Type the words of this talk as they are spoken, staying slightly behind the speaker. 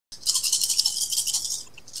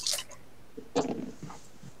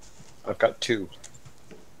I've got 2.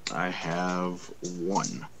 I have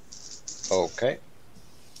 1. Okay.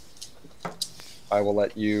 I will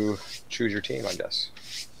let you choose your team, I guess.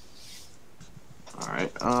 All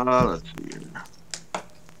right. Let's see here.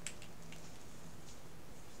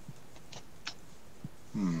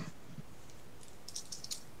 I'm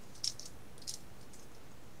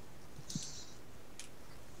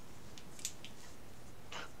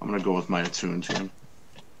gonna go with my attuned team.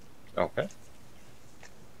 Okay.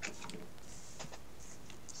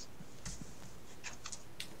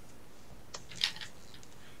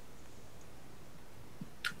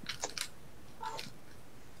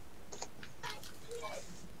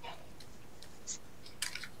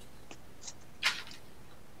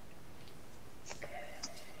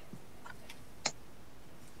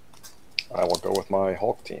 I will go with my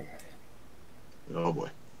Hulk team. Oh boy.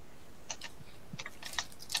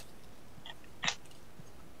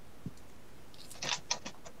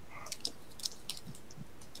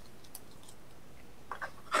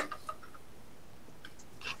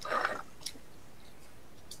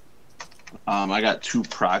 I got 2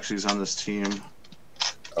 proxies on this team. Okay.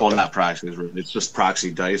 Well, not proxies, really. It's just proxy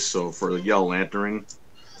dice. So for the Yellow Lantern,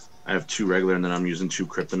 I have 2 regular, and then I'm using 2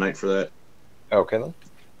 Kryptonite for that. Okay, then.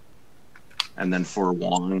 And then for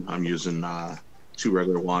Wong, I'm using 2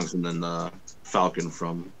 regular Wongs, and then the Falcon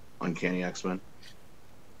from Uncanny X-Men.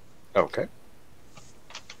 Okay.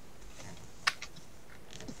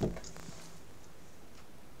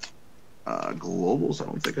 Globals, I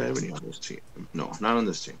don't think I have any on this team. No, not on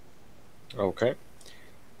this team. Okay.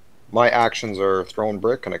 My actions are Thrown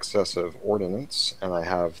Brick and Excessive Ordnance, and I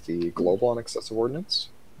have the Global on Excessive Ordnance.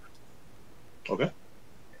 Okay.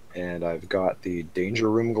 And I've got the Danger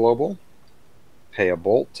Room Global. Pay a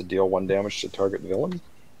bolt to deal 1 damage to target villain.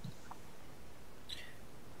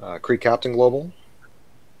 Kree Captain Global.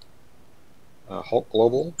 Hulk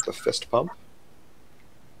Global, the Fist Pump.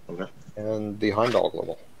 Okay. And the Heimdall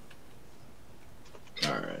Global.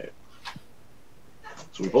 All right.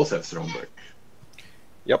 So we both have Thrown Brick.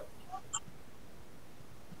 Yep.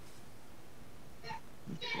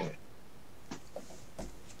 Okay.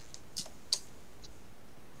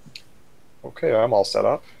 Okay, I'm all set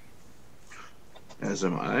up. As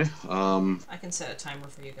am I. I can set a timer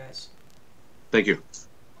for you guys. Thank you.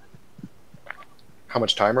 How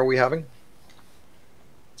much time are we having?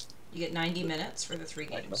 You get 90 minutes for the 3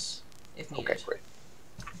 games, if needed. Okay, great.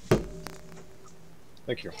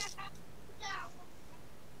 Thank you.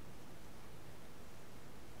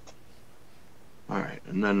 All right,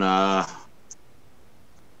 and then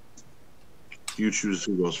you choose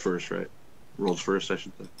who goes first, right? Rolls first, I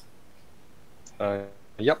should say.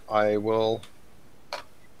 Yep, I will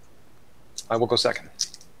go second.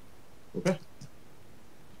 Okay.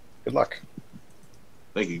 Good luck.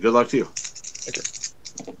 Thank you. Good luck to you. Thank you.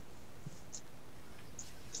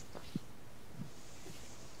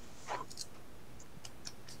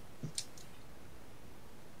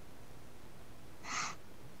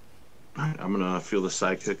 All right, I'm gonna feel the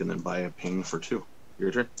sidekick and then buy a ping for 2.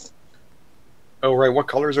 Your turn. Oh, right. What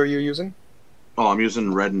colors are you using? Oh, I'm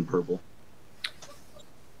using red and purple.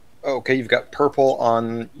 Okay, you've got purple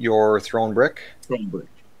on your Thrown Brick. Thrown Brick.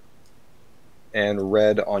 And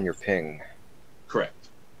red on your ping. Correct.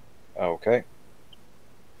 Okay.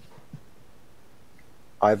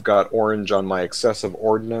 I've got orange on my Excessive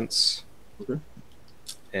Ordnance. Okay.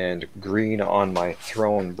 And green on my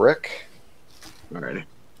Thrown Brick. Alrighty.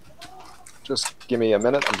 Just give me a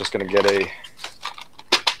minute. I'm just going to get a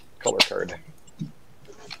color card.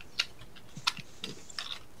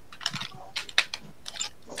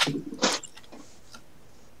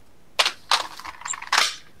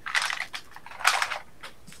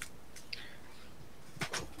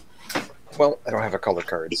 Well, I don't have a color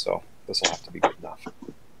card, so this will have to be good enough.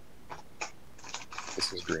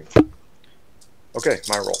 This is green. Okay,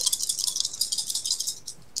 my roll.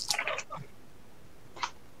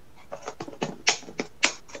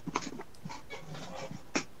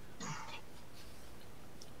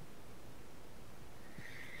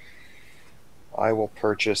 I will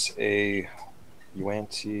purchase a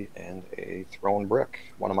Yuan-Ti and a Thrown Brick,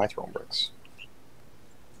 one of my Thrown Bricks.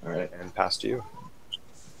 All right. And pass to you.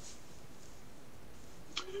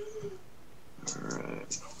 All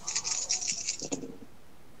right.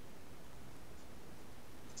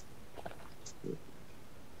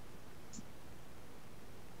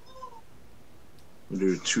 We'll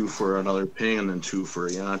do 2 for another ping and then 2 for a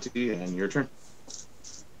Yanti, and your turn.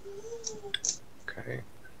 Okay.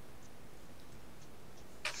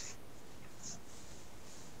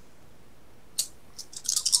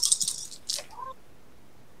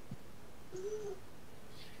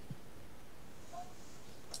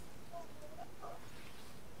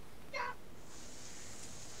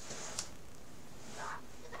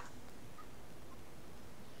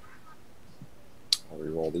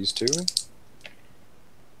 these two.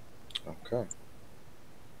 Okay.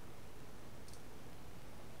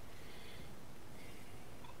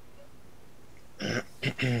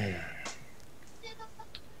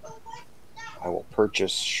 I will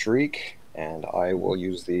purchase Shriek, and I will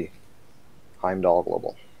use the Heimdall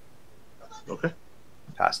Global. Okay.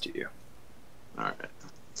 Pass to you. All right.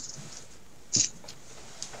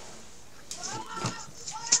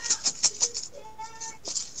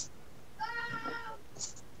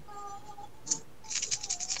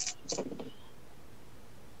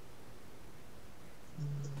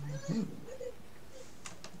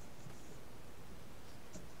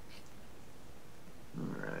 All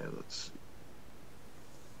right, let's see.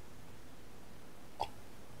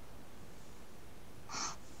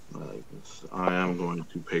 I like this. I am going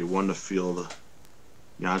to pay 1 to field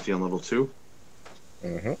Yanti on level 2.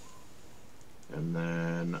 Mm-hmm. And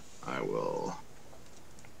then I will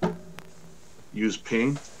use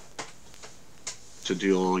ping to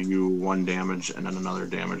deal you 1 damage and then another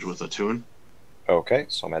damage with a tune. Okay,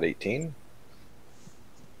 so I'm at 18.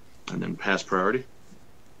 And then pass priority.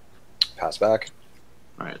 Pass back.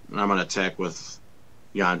 All right, and I'm going to attack with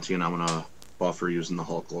Yanti, and I'm going to buffer using the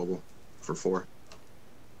Hulk Global for 4.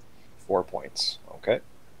 4 points. Okay.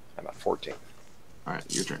 I'm at 14. All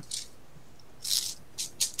right, your turn.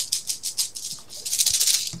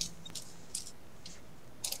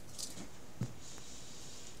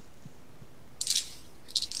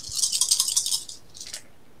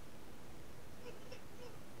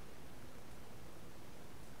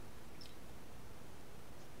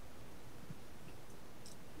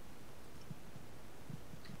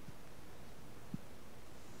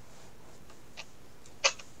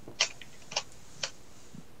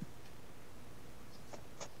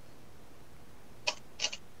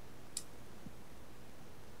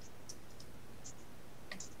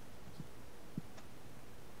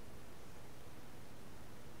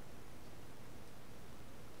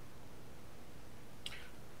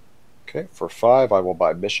 Okay, for 5, I will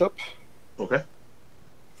buy Bishop. Okay.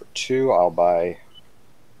 For 2, I'll buy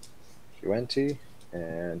Huenti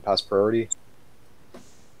and pass priority.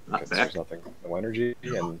 Not Okay, back. there's nothing. No energy,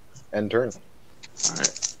 and end turn. All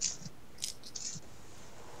right.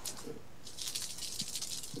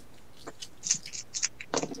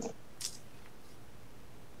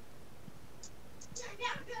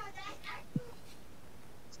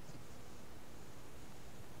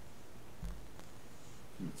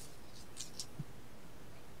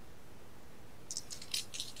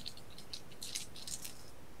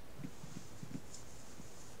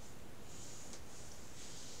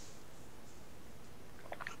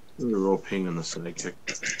 I'm going to roll ping on the sidekick.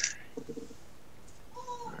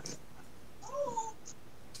 All right.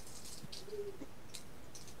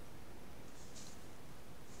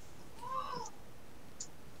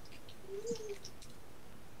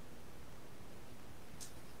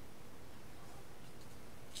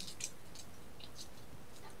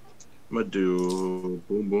 I'm going to do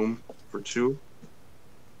Boom Boom for 2.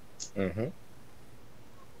 Mm-hmm.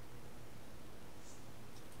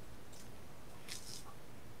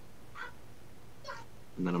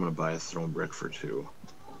 And then I'm going to buy a Throne Brick for 2.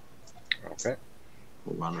 Okay.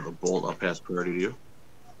 Hold on to the bolt. I'll pass priority to you.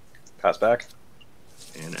 Pass back.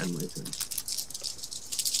 And end my turn.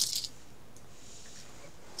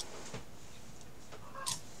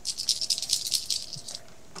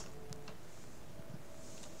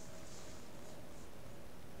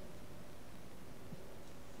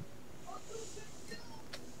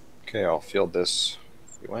 Okay, I'll field this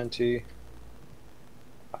Huenti.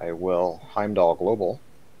 I will Heimdall Global.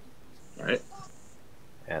 All right.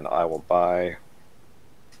 And I will buy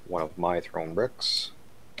one of my Throne Bricks.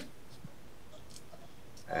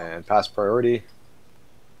 And pass priority.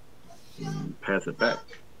 Pass it back.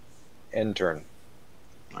 End turn.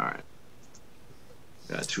 All right.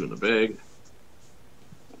 Got 2 in the bag.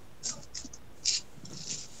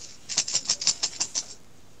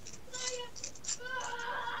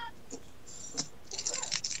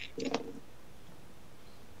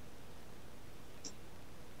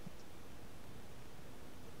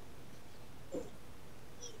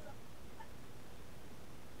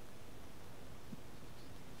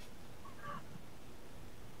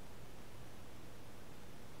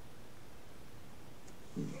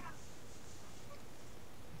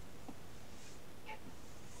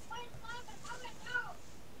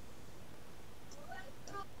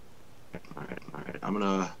 All right. I'm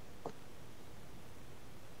going to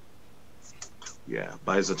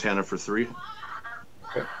buy Zatanna for 3.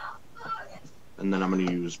 Okay. And then I'm going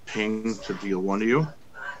to use ping to deal 1 to you.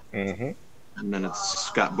 Mm-hmm. And then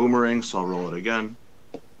it's got boomerang, so I'll roll it again.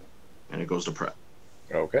 And it goes to prep.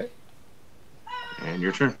 Okay. And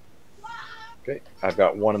your turn. Okay. I've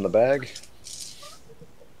got one in the bag.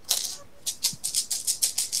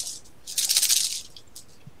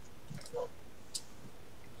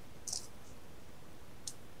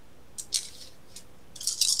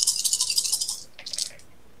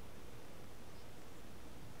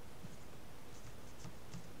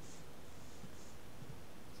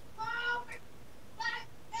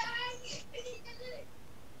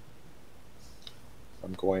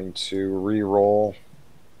 I'm going to re-roll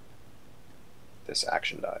this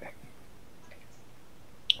action die.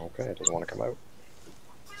 Okay, it doesn't want to come out.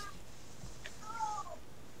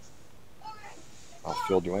 I'll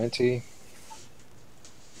field you ante.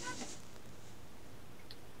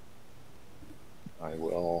 I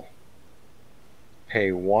will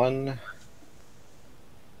pay 1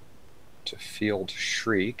 to field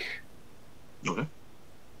Shriek. Okay.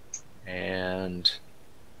 And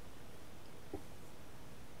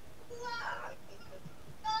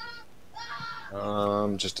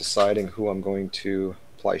just deciding who I'm going to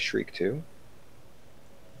apply Shriek to.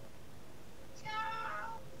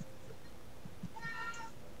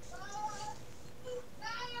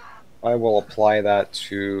 I will apply that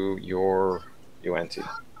to your UNT. All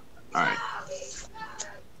right.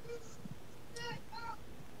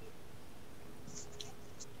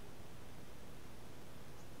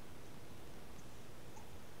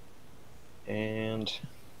 And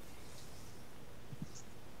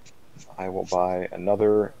I will buy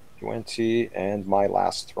another UNT and my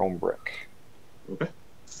last thrown brick. Okay.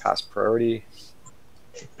 Pass priority.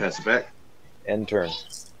 Pass it back. End turn.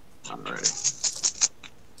 All right.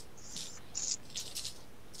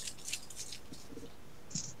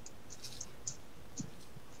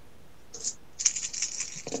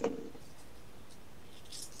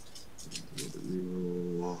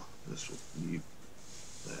 Reroll. This will be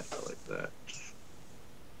that. I like that.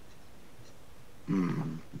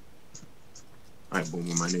 All right,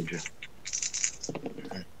 boom, I need you.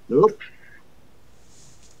 Nope.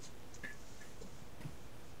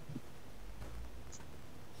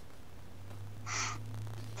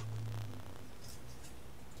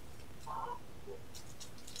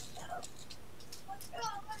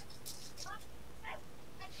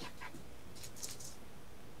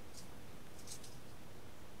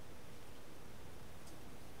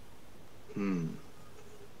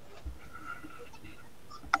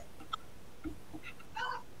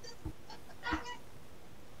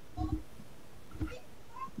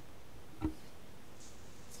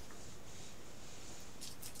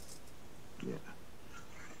 Yeah.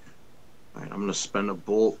 All right, I'm gonna spend a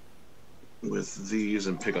bolt with these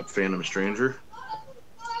and pick up Phantom Stranger.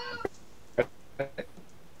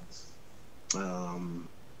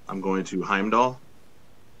 I'm going to Heimdall.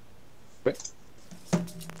 Okay.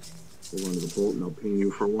 Hold on to the bolt and I'll ping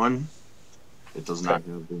you for 1. It does not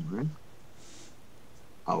have boomerang.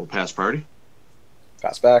 I will pass party.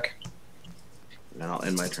 Pass back. And I'll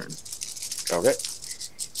end my turn. Okay.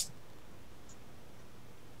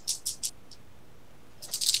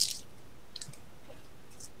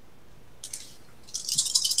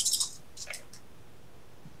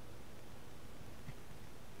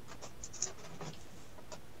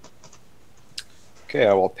 Okay,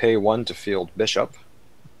 I will pay 1 to field Bishop.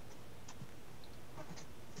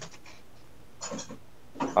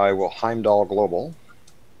 I will Heimdall Global.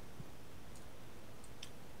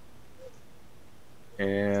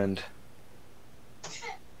 And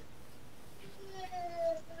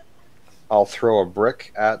I'll throw a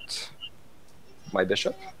brick at my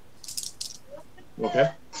Bishop.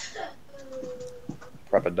 Okay.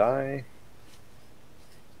 Prep a die.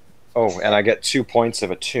 Oh, and I get 2 points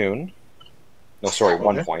of attune. No, sorry,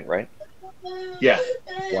 1 point, right? Yeah.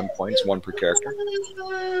 1 point, 1 per character.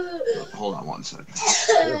 Hold on 1 second.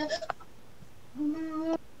 Sure.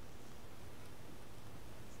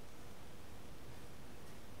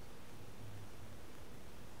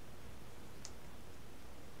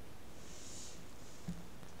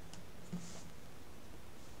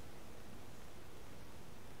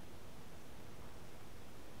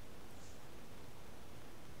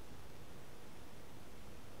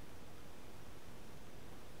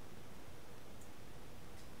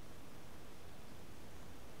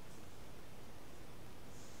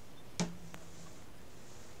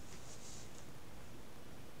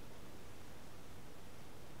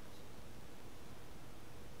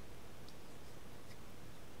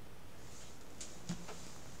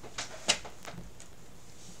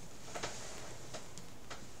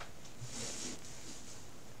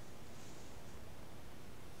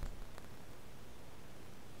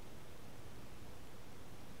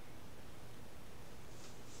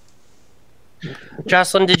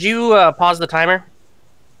 Jocelyn, did you pause the timer?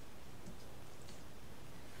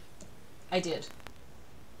 I did.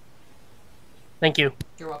 Thank you.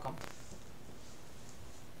 You're welcome.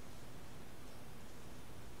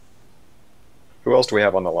 Who else do we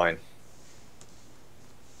have on the line?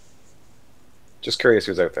 Just curious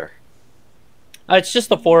who's out there. It's just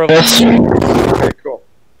the 4 of us. Okay, cool.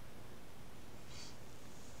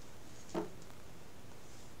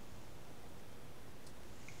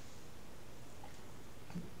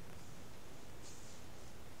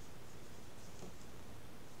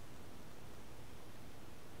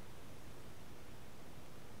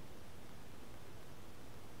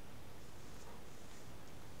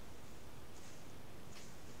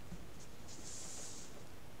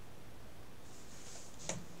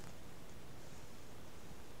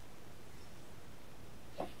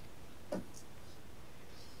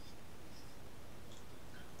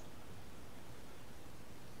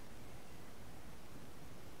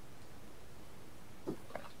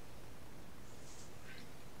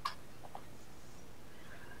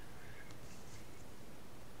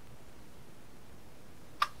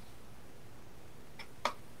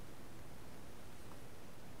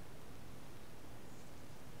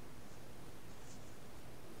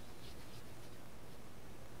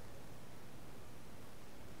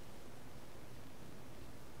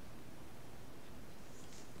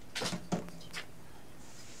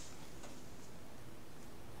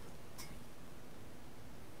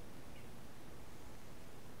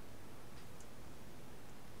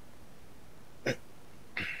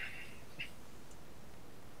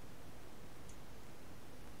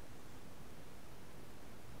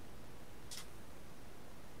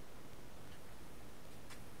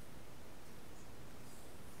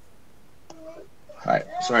 Hi.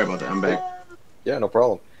 Sorry about that. I'm back. Yeah, no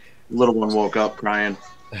problem. Little one woke up crying.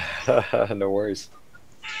 No worries.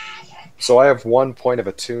 So I have 1 point of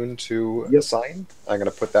attune to assign. I'm going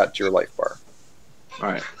to put that to your life bar.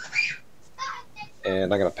 All right.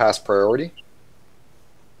 And I'm going to pass priority.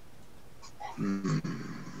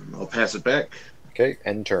 I'll pass it back. Okay,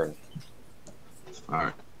 end turn. All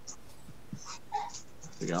right. I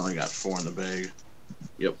think I only got 4 in the bag.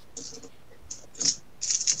 Yep.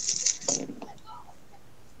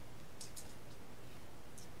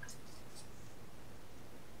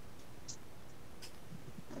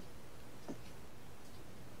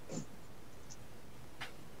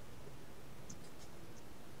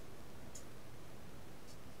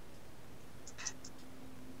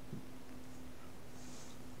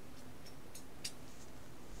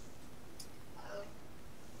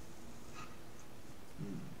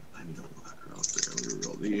 I need to look out there.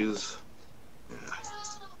 Reroll these. Yeah.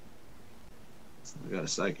 I got a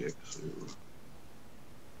sidekick, so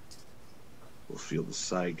we'll field the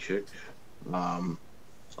sidekick. I'll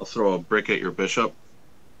throw a brick at your bishop.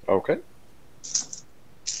 Okay.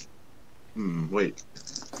 Wait.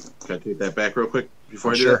 Can I take that back real quick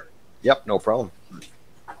before I do Sure. that? Yep, no problem.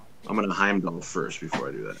 I'm going to Heimdall first before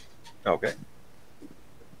I do that. Okay.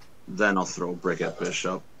 Then I'll throw a brick at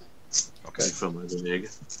bishop. Okay. Fill my bag.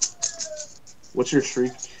 What's your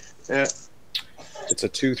streak at? It's a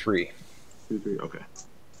 2-3. 2-3. Okay.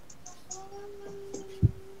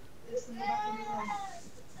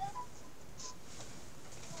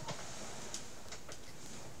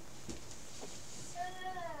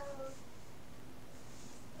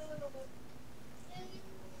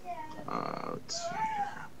 Let's see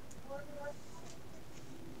here.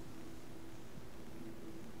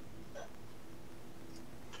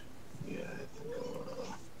 Yeah, I think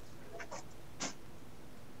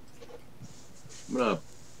I'm gonna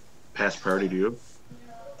pass priority to you.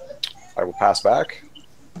 I will pass back.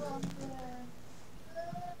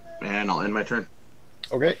 And I'll end my turn.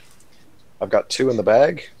 Okay. I've got 2 in the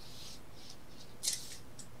bag.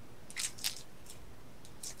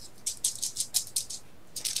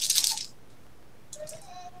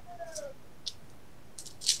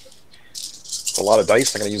 It's a lot of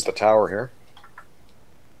dice. I'm going to use the tower here.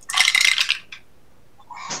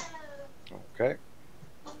 Okay.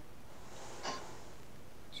 2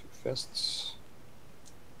 fists.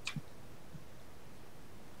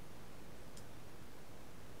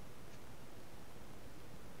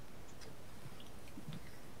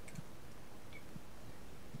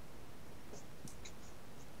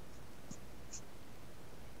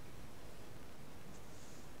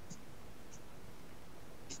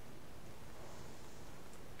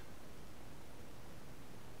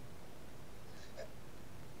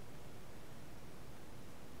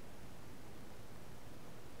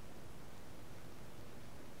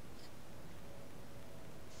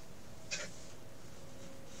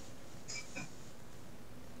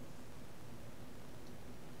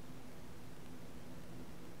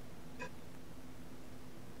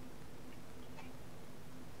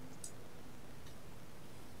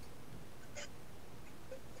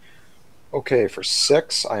 Okay, for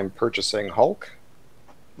 6, I'm purchasing Hulk,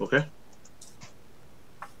 Okay.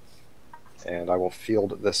 and I will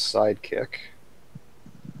field this sidekick.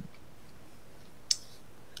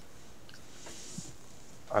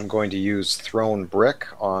 I'm going to use Thrown Brick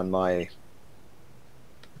on my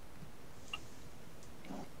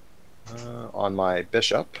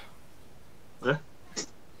bishop. Okay.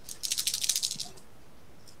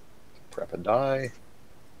 Prep a die.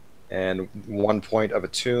 And 1 point of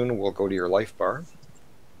attune will go to your life bar.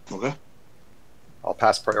 Okay. I'll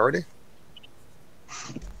pass priority.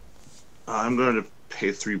 I'm going to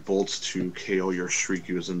pay 3 bolts to KO your Shriek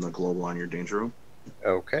using the global on your danger room.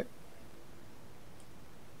 Okay.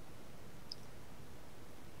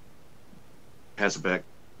 Pass it back.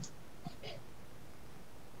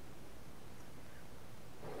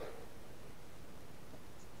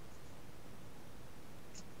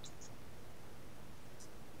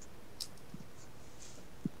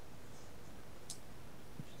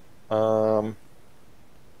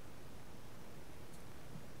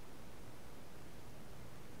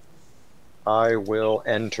 I will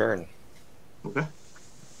end turn. Okay.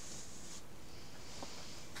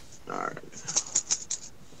 All right.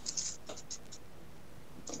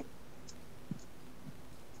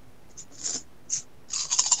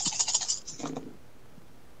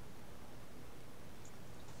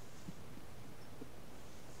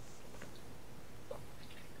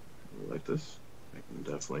 Like this. I can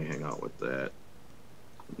definitely hang out with that.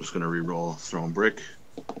 I'm just going to re-roll Thrown Brick.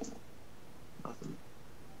 Nothing.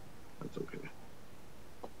 That's okay.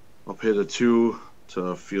 I'll pay the 2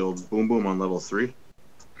 to field Boom Boom on level 3.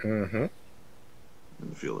 Mm-hmm.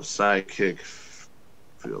 And field a Sidekick.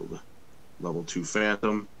 Field level 2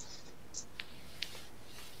 Phantom.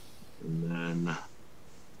 And then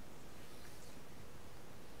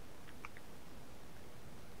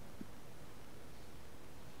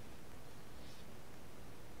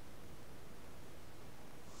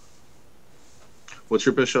what's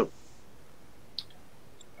your bishop?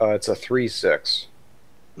 It's a 3/6.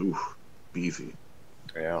 Ooh, beefy.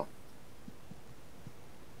 Yeah.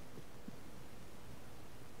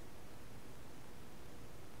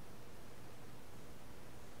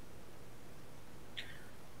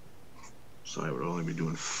 So I would only be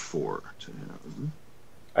doing 4 to him.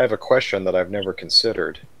 I have a question that I've never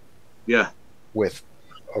considered. Yeah.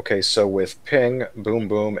 So with ping, boom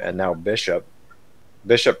boom, and now bishop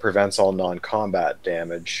prevents all non-combat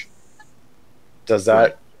damage. Does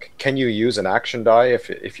that can you use an action die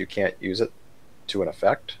if you can't use it to an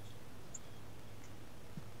effect?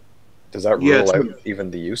 Does that rule out even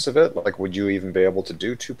the use of it? Like, would you even be able to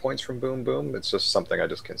do 2 points from boom boom? It's just something I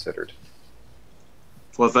just considered.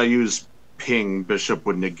 Well, if I use ping, bishop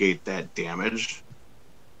would negate that damage.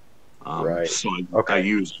 Right. So I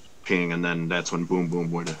use ping, and then that's when boom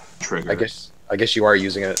boom would trigger. I guess you are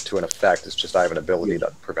using it to an effect. It's just I have an ability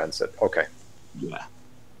that prevents it. Okay. Yeah.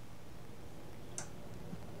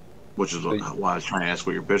 Which is why I was trying to ask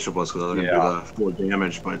what your bishop was, because I was going to do the 4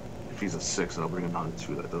 damage, but if he's a 6, I'll bring him down to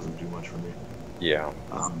 2. That doesn't do much for me. Yeah.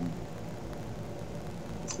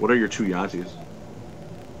 What are your 2 Yantis?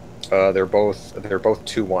 They're both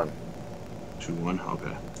 2/1. 2/1.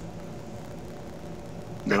 Okay.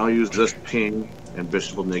 Then I'll use this ping, and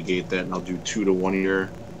bishop will negate that, and I'll do 2 to 1 of your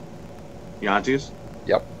Yantis.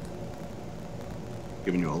 Yep.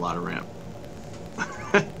 Giving you a lot of ramp.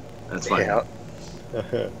 That's fine. Yeah.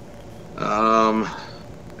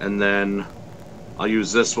 And then I'll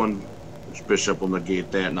use this one, which bishop will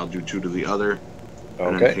negate that, and I'll do 2 to the other. Okay.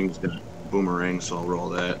 And then ping's gonna boomerang, so I'll roll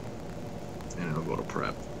that, and it'll go to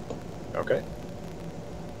prep. Okay.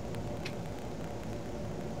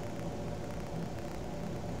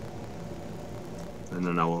 And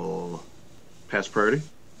then I will pass priority.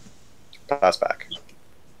 Pass back.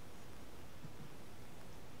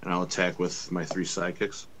 And I'll attack with my 3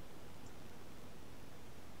 sidekicks.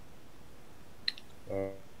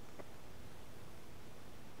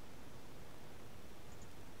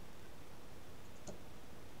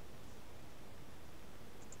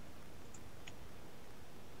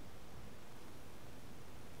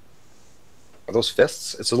 Are those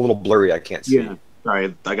fists? It's a little blurry. I can't see. Yeah.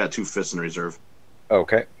 Sorry, I got 2 fists in reserve.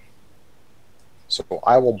 Okay. So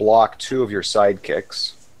I will block 2 of your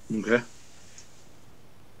sidekicks. Okay.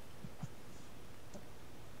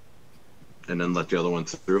 And then let the other one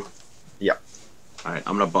through? Yep. Alright,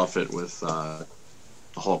 I'm going to buff it with the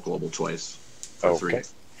Hulk Global twice. For 3.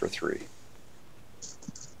 For 3.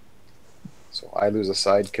 So I lose a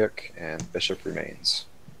sidekick, and bishop remains.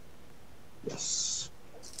 Yes.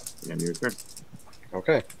 And your turn.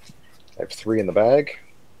 Okay. I have 3 in the bag.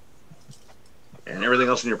 And everything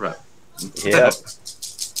else in your prep. Yeah.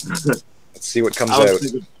 Let's see what comes I was out.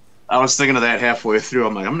 thinking, I was thinking of that halfway through.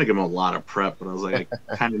 I'm like, I'm gonna give him a lot of prep, but I was like,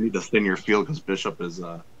 I kind of need to thin your field because Bishop is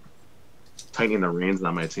tightening the reins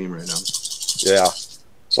on my team right now. Yeah.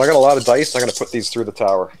 So I got a lot of dice. I'm going to put these through the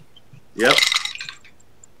tower. Yep.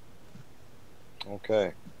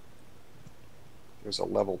 Okay. There's a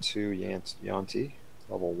level 2 Yanti.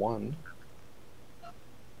 Level 1.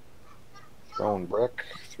 Thrown brick.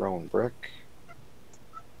 Thrown brick.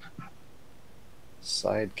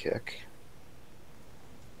 Sidekick.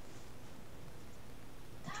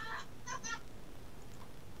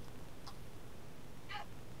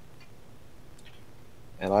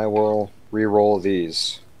 And I will re-roll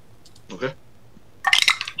these. Okay.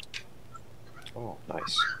 Oh,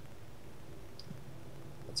 nice.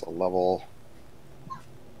 That's a level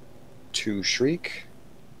 2 Shriek.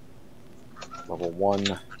 Level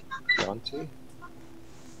 1 Yanti.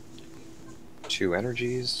 2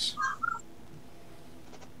 energies.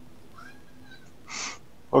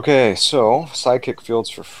 Okay, so sidekick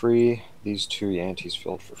fields for free. These 2 Yantis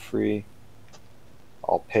field for free.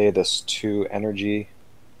 I'll pay this 2 energy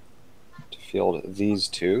to field these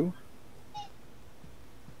 2.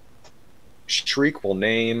 Shriek will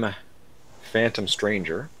name Phantom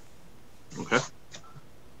Stranger. Okay.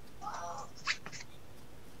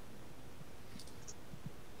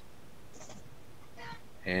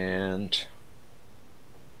 And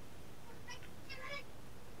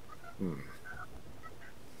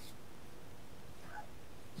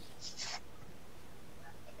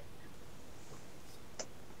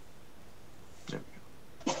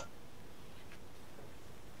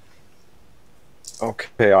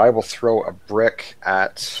okay, I will throw a brick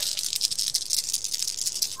at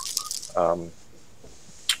Boom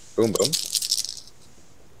Boom.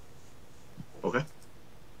 Okay.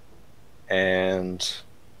 And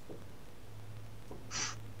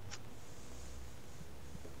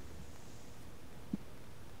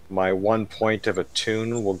my 1 point of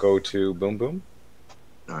attune will go to Boom Boom.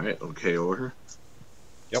 All right. Okay. Order.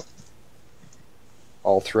 Yep.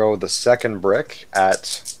 I'll throw the second brick at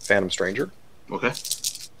Phantom Stranger. Okay.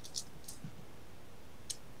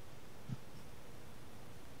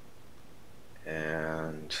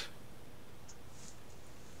 And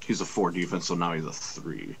He's a 4 defense, so now he's a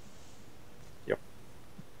 3. yep.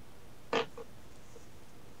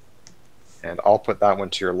 And I'll put that one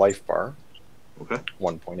to your life bar. Okay.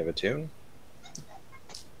 1 point of attune.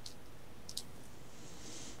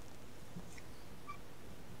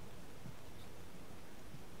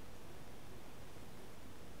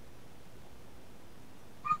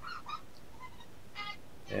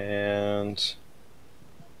 And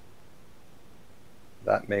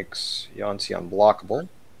that makes Yanti unblockable.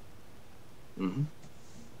 Mm-hmm.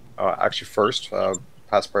 Actually, first,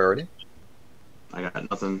 pass priority. I got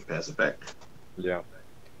nothing. Pass it back. Yeah.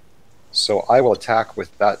 So I will attack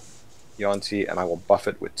with that Yanti, and I will buff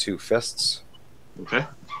it with 2 fists Okay.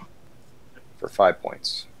 for 5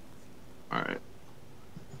 points. All right.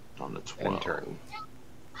 On the 12. End turn.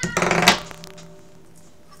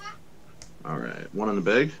 All right. 1 in the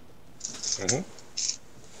bag. Mm-hmm.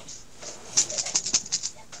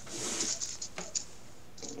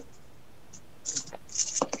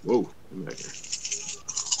 Whoa. Come back here.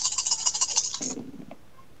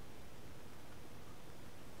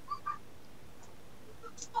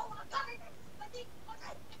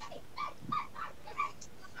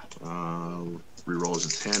 Reroll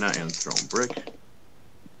Zatanna and Thrown Brick.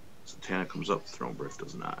 Zatanna comes up, Thrown Brick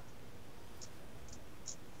does not.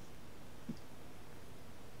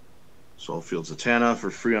 So I'll field Zatanna for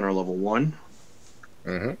free on our level 1.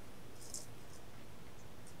 Mm-hmm.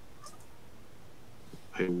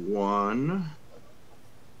 Pay 1.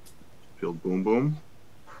 Field Boom Boom.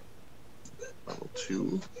 Level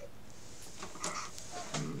 2.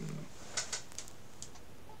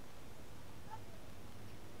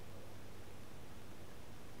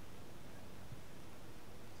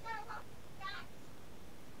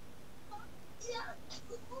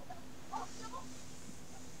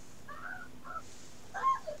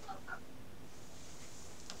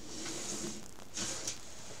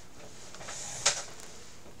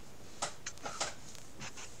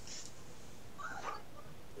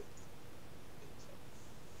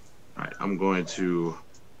 Alright, I'm going to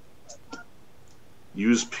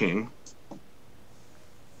use Ping.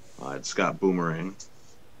 It's got Boomerang.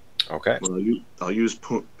 Okay. Well, I'll use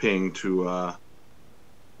Ping to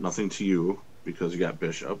nothing to you because you got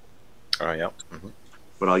Bishop. Oh, yeah. Mm-hmm.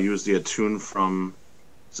 But I'll use the attune from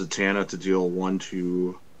Zatanna to deal 1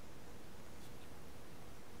 to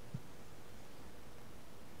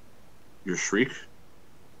your Shriek.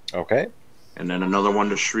 Okay. And then another 1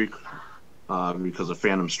 to Shriek Because of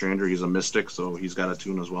Phantom Stranger, he's a mystic, so he's got a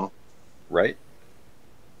tune as well. Right.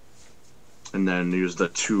 And then use the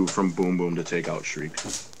 2 from Boom Boom to take out Shriek.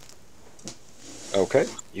 Okay,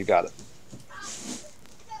 you got it.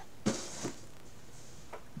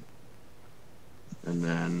 And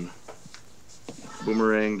then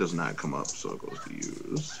Boomerang does not come up, so it goes to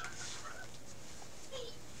use.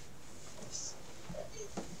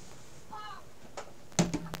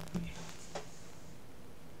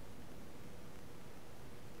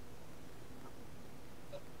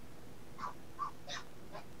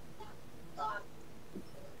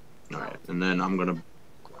 Alright, and then I'm gonna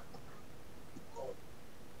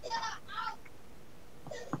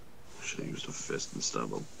should have used a fist instead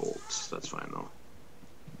of a bolt. That's fine though.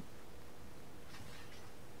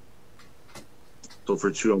 So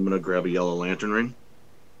for 2, I'm gonna grab a yellow lantern ring.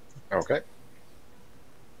 Okay.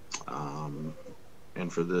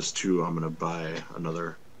 And for this 2, I'm gonna buy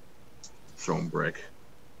another thrown brick.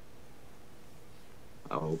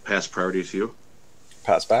 I'll pass priority to you,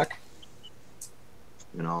 Pass back.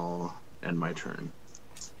 and I'll end my turn.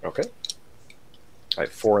 Okay. I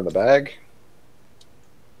have 4 in the bag.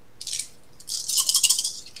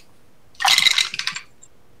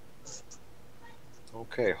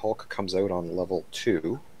 Okay, Hulk comes out on level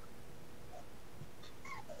 2.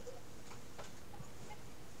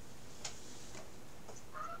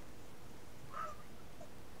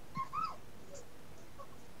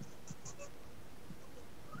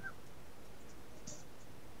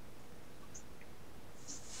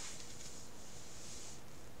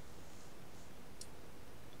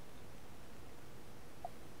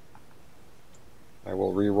 I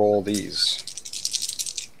will re-roll these.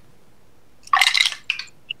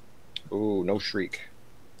 Ooh, no Shriek.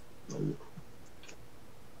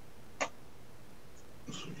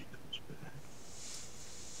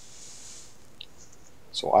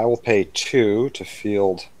 So I will pay 2 to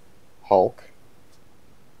field Hulk.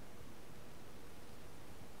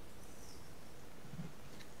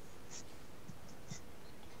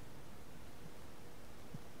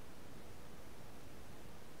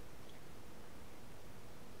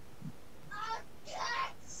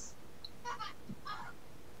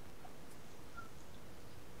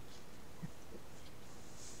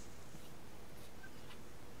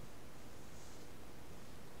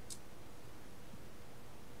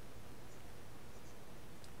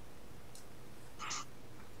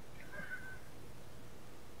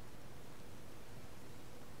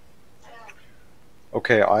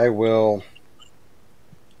 Okay, I will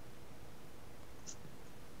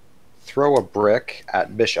throw a brick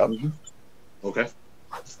at Bishop. Okay.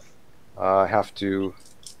 I have to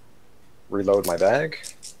reload my bag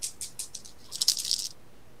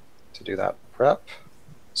to do that prep.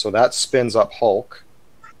 So that spins up Hulk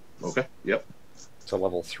Okay. Yep. to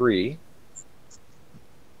level 3.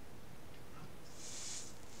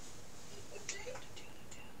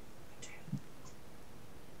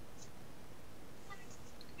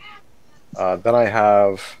 Then I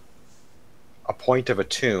have a point of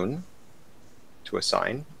attune to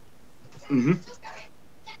assign. Mm-hmm.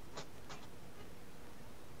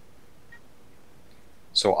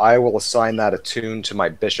 So I will assign that attune to my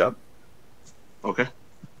Bishop, Okay.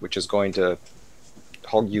 which is going to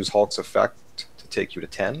use Hulk's effect to take you to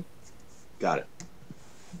 10. Got it.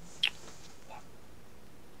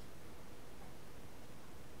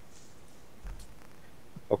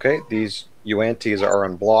 Okay, these Yuan-Tis are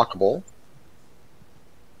unblockable.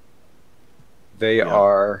 They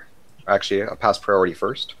are actually a pass priority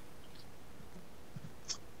first.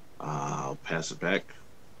 I'll pass it back.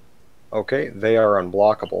 Okay, they are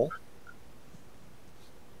unblockable.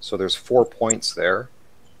 So there's 4 points there.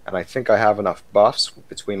 And I think I have enough buffs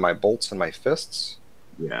between my bolts and my fists.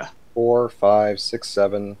 Yeah. 4, 5, 6,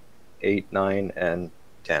 7, 8, 9, and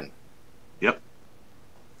 10. Yep.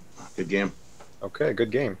 Good game. Okay, good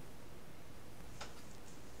game.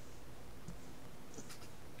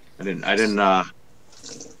 I didn't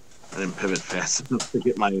pivot fast enough to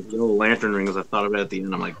get my yellow lantern ring as I thought of it at the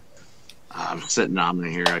end. I'm like, I'm sitting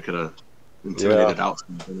Omni here. I could have intimidated out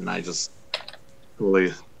something, and I just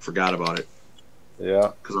totally forgot about it.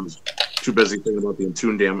 Yeah. Because I was too busy thinking about the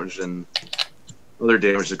attune damage and other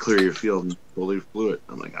damage to clear your field and totally blew it.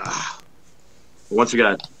 I'm like, But once you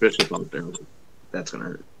got Bishop out there, that's going to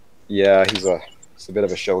hurt. Yeah, he's a bit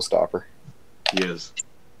of a showstopper. He is.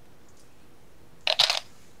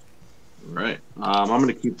 All right. I'm going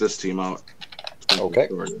to keep this team out. Okay.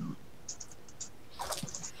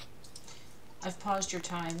 I've paused your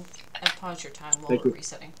time. I've paused your time while Thank we're you.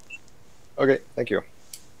 resetting. Okay, thank you.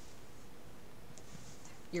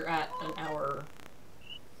 You're at an hour,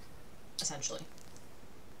 essentially.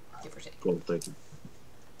 give or take. Cool, thank you.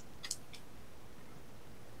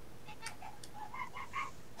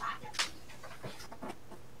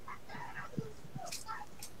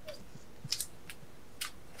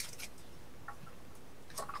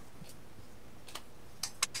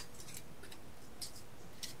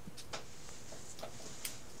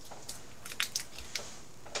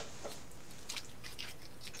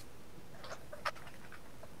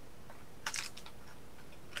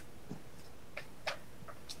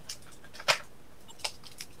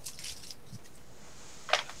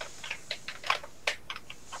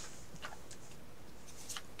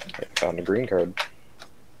 I found a green card.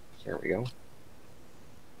 There we go.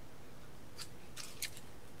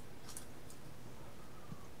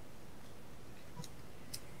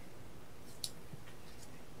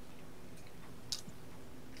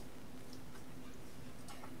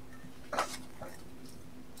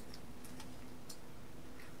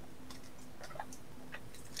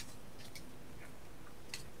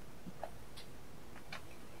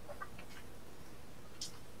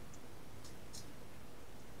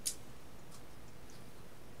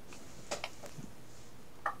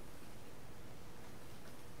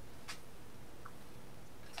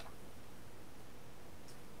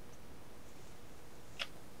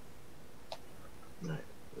 Right.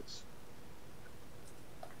 Let's...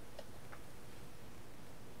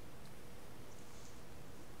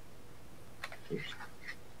 Oops.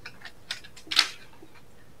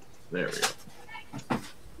 There we go.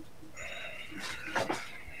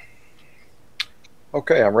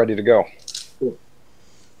 Okay, I'm ready to go. Cool.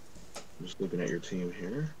 I'm just looking at your team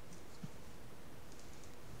here.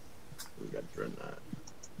 We got Dreadnought.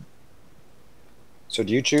 So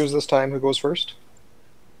do you choose this time who goes first?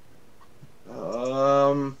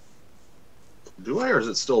 Do I, or is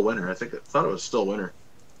it still winner? I thought it was still winner.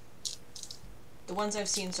 The ones I've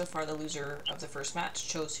seen so far, the loser of the first match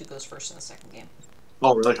chose who goes first in the second game.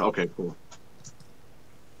 Oh, really? Okay, cool.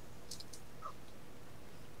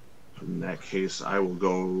 In that case, I will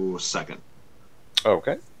go second.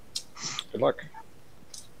 Okay. Good luck.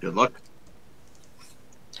 Good luck.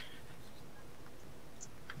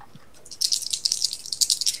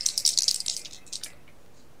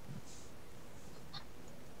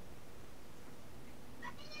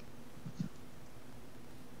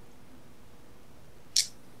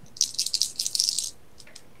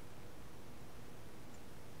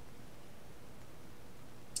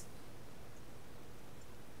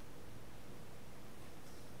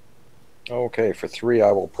 Okay, for 3,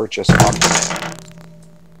 I will purchase Aquaman.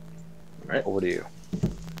 All right. Over to you.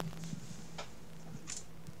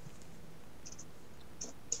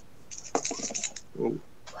 Whoa.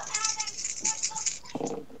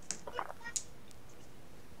 All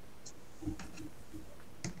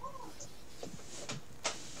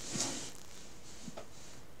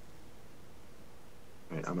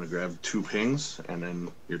right, I'm gonna grab 2 pings, and then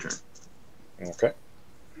your turn. Okay.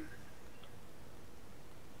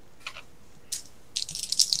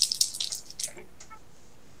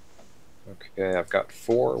 Okay, I've got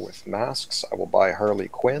 4 with masks. I will buy Harley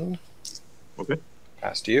Quinn. Okay.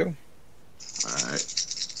 Pass to you. All right.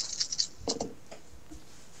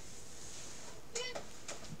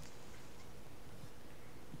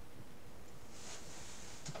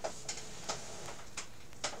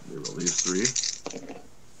 Reroll these 3.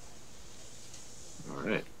 All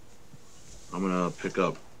right. I'm gonna pick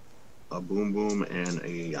up a Boom Boom and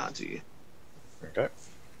a Yahtzee. Okay.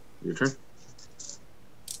 Your turn.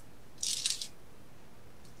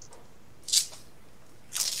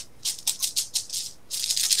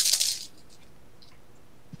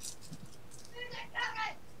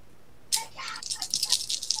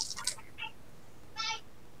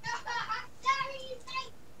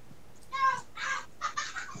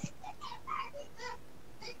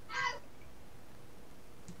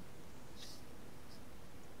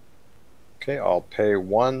 Okay, I'll pay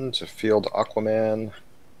 1 to field Aquaman.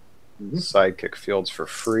 Mm-hmm. Sidekick fields for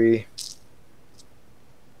free.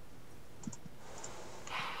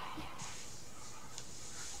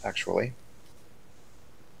 Actually,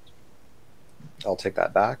 I'll take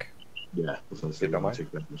that back. Yeah, I was gonna say You don't I'll mind?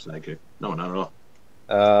 take that for sidekick. No, not at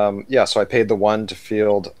all. Yeah, so I paid the 1 to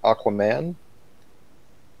field Aquaman.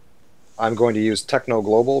 I'm going to use Techno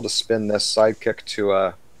Global to spin this sidekick to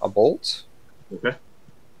a bolt. Okay.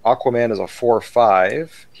 Aquaman is a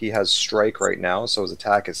 4/5. He has strike right now, so his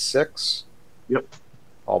attack is 6. Yep.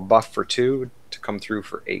 I'll buff for 2 to come through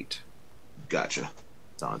for 8. Gotcha.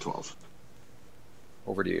 Down to 12.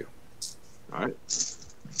 Over to you. All right.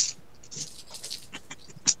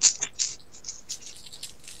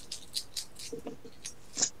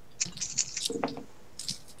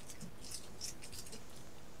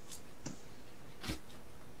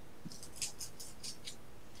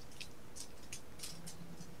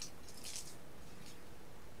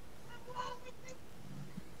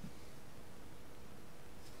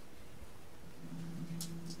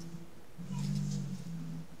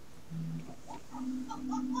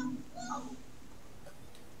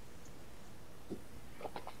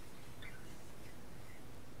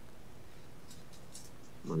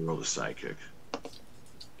 gonna roll the sidekick.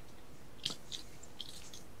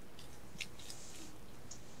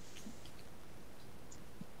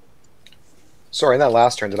 Sorry, in that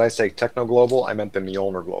last turn, did I say Techno Global? I meant the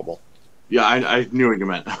Mjolnir Global. Yeah, I knew what you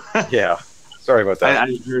meant. Yeah. Sorry about that.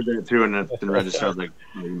 I heard that too, and it didn't register. I was like,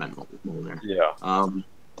 oh, you meant Mjolnir. Yeah.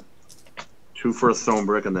 2 for a thrown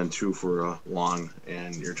brick, and then 2 for a long,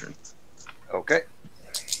 and your turn. Okay.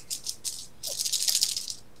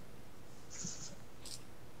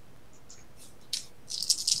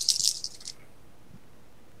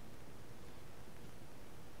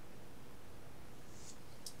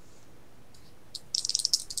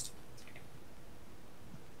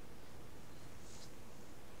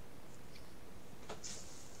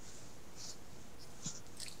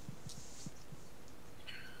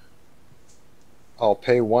 I'll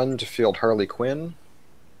pay 1 to field Harley Quinn.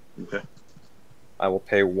 Okay. I will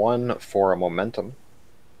pay 1 for a momentum.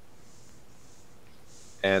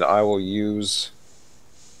 And I will use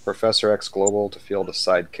Professor X Global to field a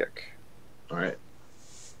sidekick. All right.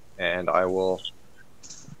 And I will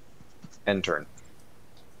end turn.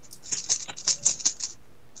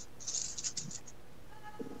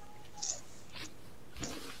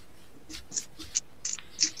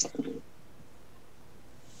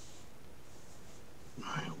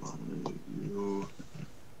 All right, well, I'm gonna do you.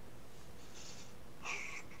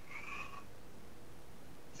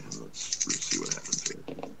 And let's see what happens here.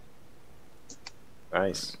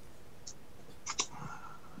 Nice.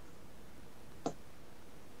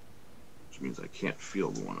 Which means I can't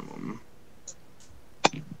field one of them.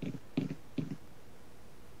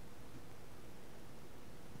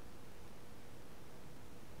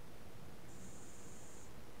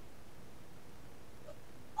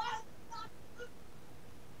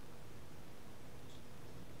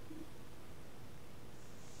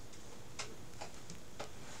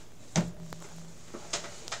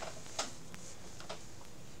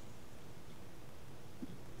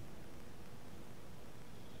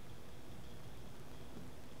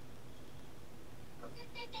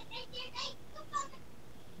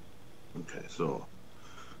 Okay, so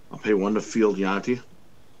I'll pay 1 to field Yanti.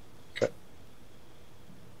 Okay.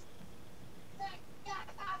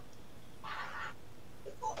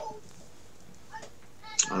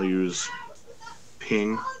 I'll use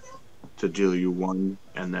ping to deal you 1,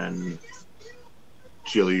 and then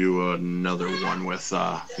deal you another 1 with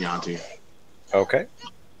Yanti. Okay.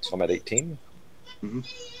 So I'm at 18. Mm-hmm.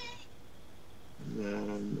 And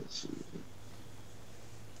then let's see.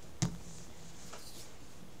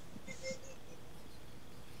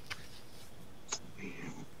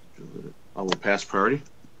 I will pass priority.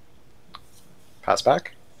 Pass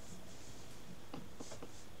back.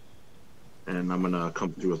 And I'm gonna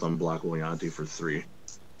come through with unblockable Yanti for 3.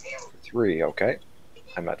 3, okay.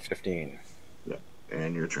 I'm at 15. Yeah.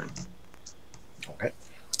 And your turn. Okay.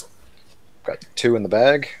 Got 2 in the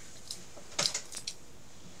bag.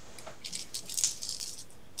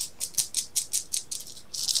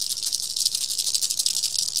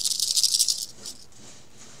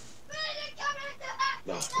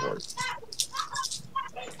 Oh, Lord.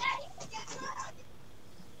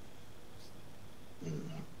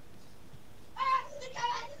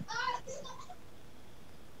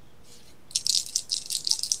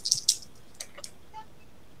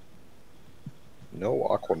 No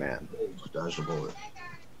Aquaman. Dodge the bullet.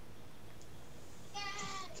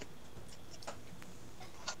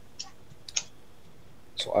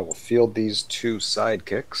 So I will field these 2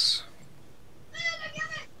 sidekicks.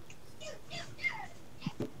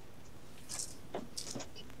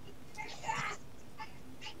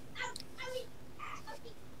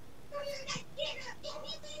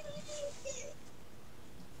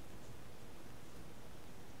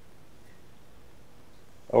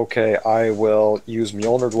 Okay, I will use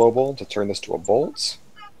Mjolnir Global to turn this to a bolt.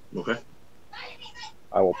 Okay.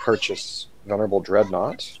 I will purchase Venerable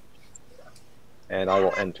Dreadnought. And I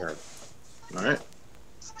will end turn. All right.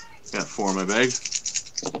 Got 4 in my bag.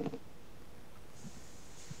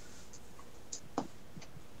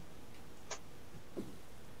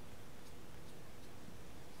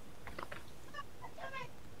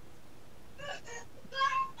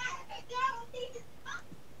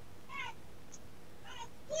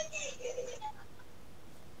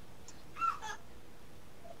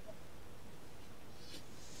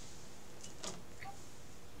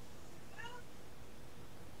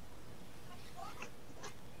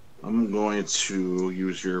 I'm going to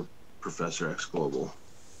use your Professor X Global.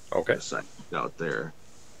 Okay. Side out there.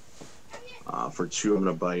 For 2, I'm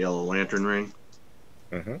going to buy Yellow Lantern Ring.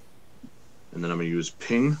 Mm-hmm. And then I'm going to use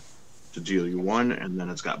Ping to deal you 1, and then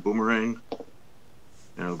it's got Boomerang.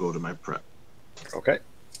 And I'll go to my prep. Okay.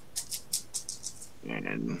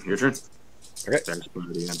 And your turn. Okay. That's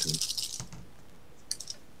Bodi on turn.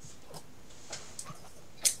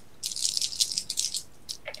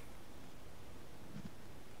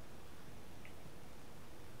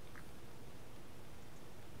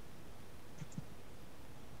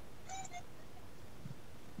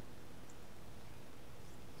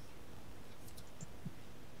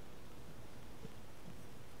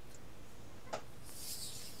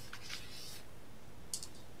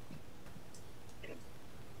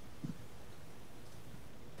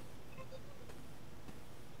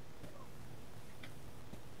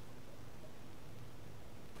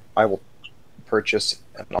 I will purchase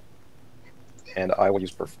and I will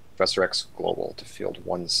use Professor X Global to field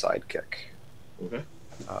one sidekick. Okay.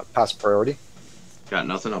 Pass priority. Got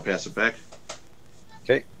nothing. I'll pass it back.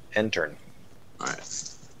 Okay. End turn. All right.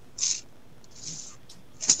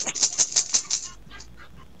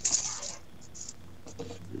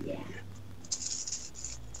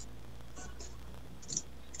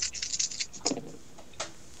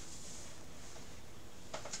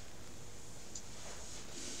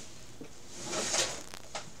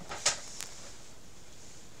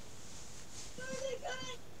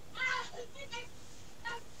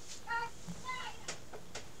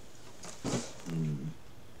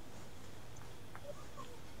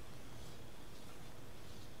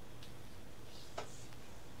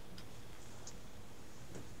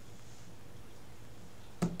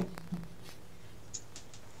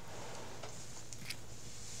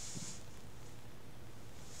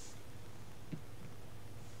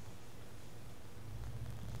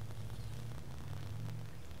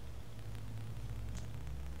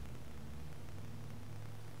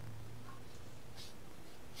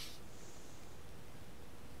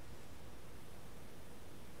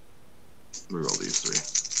 Reroll these three.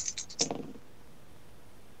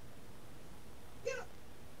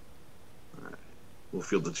 Alright. We'll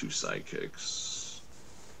field the two sidekicks.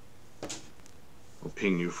 We'll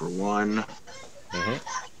ping you for one.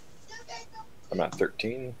 I'm at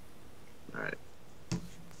 13. Alright.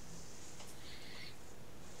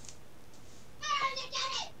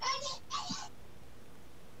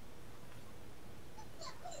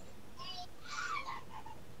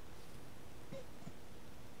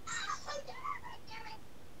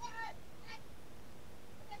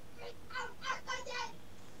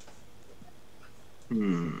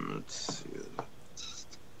 Let's see.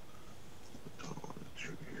 Don't want to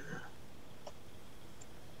do here.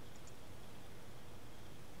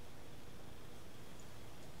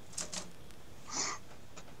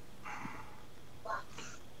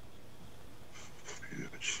 You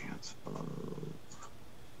have a chance of.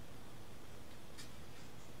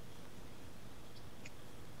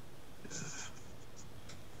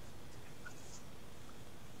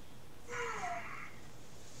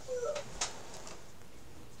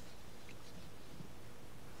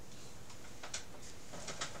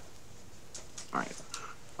 Alright.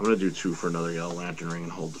 I'm going to do 2 for another yellow lantern ring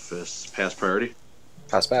and hold the fists. Pass priority.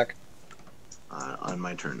 Pass back. On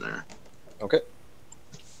my turn there. Okay.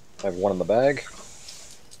 I have one in the bag.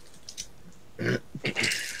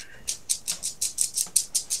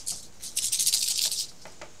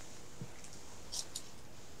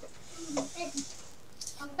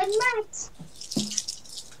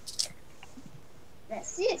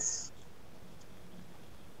 That's this.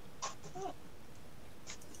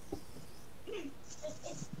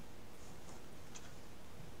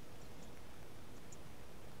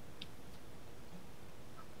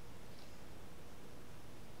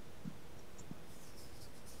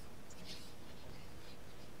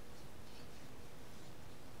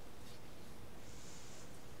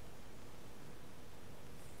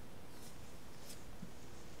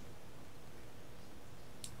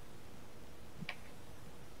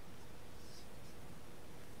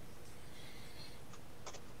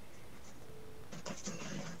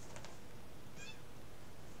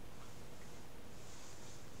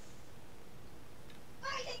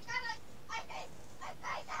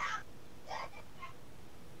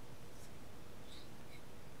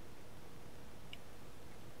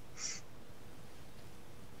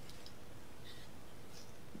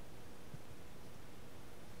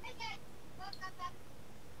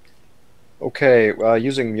 Okay,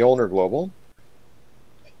 using Mjolnir Global.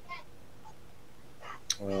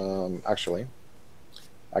 Actually,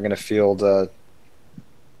 I'm going to field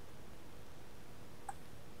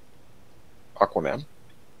Aquaman.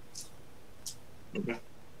 Okay.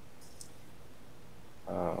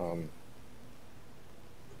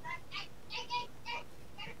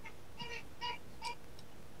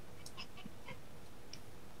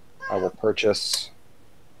 I will purchase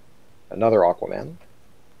another Aquaman.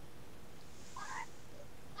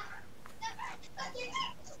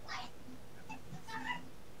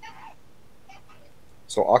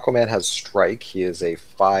 So Aquaman has strike. He is a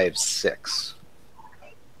 5/6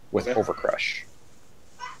 with Okay. Overcrush.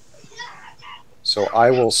 So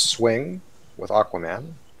I will swing with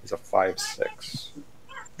Aquaman. He's a 5/6.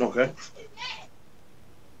 Okay.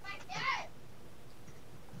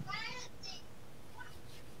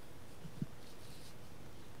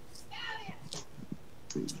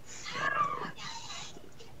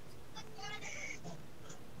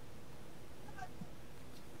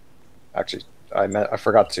 Actually, I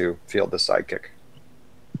forgot to field the sidekick.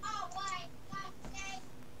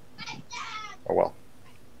 Oh well.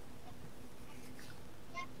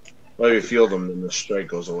 Well, if you field them, then the strike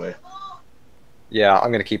goes away. Yeah,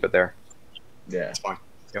 I'm gonna keep it there. Yeah. It's fine.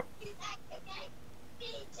 Yep.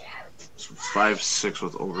 So 5/6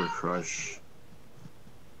 with Overcrush.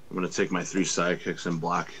 I'm gonna take my 3 sidekicks and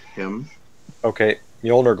block him. Okay,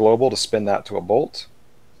 Mjolnir Global to spin that to a bolt.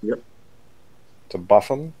 Yep. To buff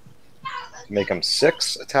him. To make him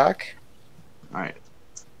 6 attack. All right.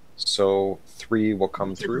 So 3 will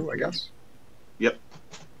come through, I guess. Yep.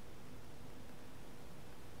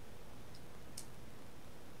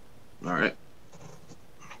 All right.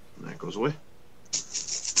 And that goes away.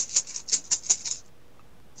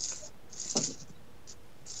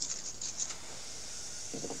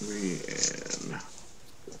 And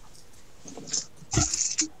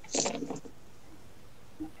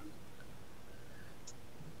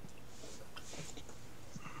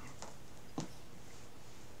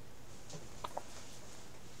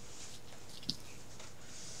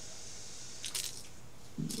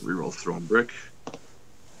reroll throwing brick. Of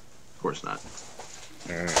course not.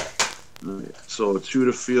 Right. So 2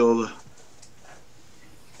 to field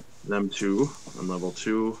them 2 on level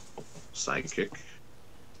 2. Sidekick.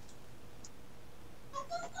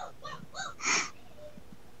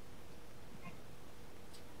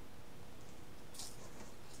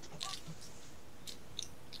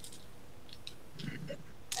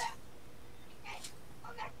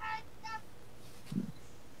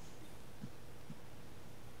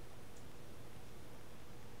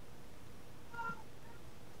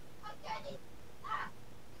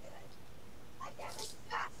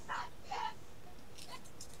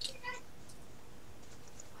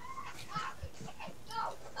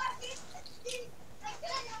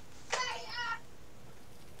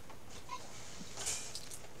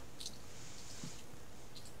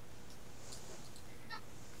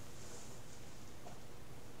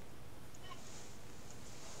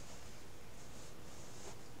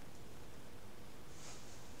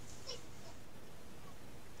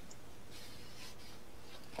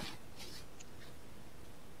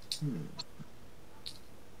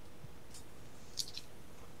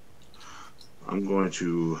 I'm going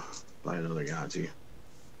to buy another Yanti.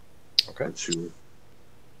 Okay. Or 2.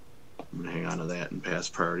 I'm going to hang on to that and pass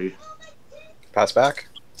priority. Pass back.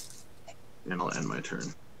 And I'll end my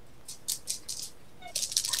turn.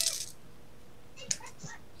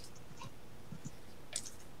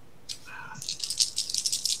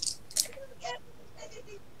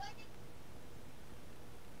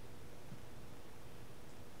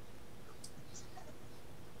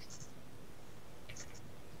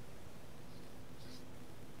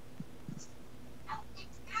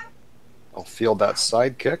 I'll field that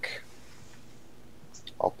sidekick.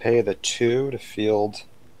 I'll pay the 2 to field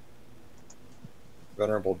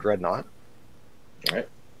Venerable Dreadnought. All right.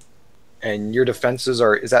 And your defenses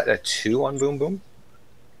are, is that a 2 on Boom Boom?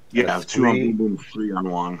 Yeah, And a 2 on 3? Boom Boom, 3 on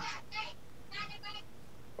Wong.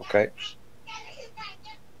 Okay.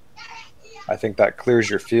 I think that clears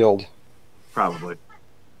your field. Probably.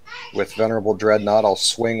 With Venerable Dreadnought, I'll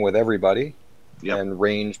swing with everybody. Yep. And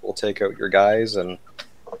range will take out your guys, and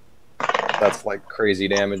that's like crazy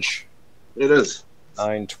damage. It is.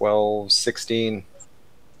 9, 12, 16.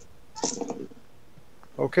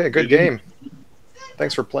 Okay, good game.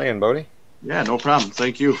 Thanks for playing, Bodi. Yeah, no problem.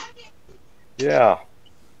 Thank you. Yeah.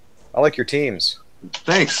 I like your teams.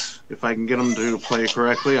 Thanks. If I can get them to play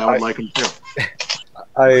correctly, I would like them too.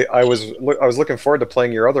 I was looking forward to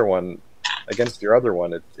playing your other one against your other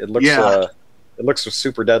one. It looks it looks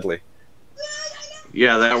super deadly.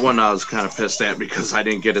 Yeah, that one I was kind of pissed at because I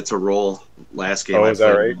didn't get it to roll last game. Oh, I is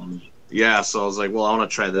that played. right? Yeah, so I was like, well, I want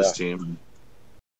to try this team.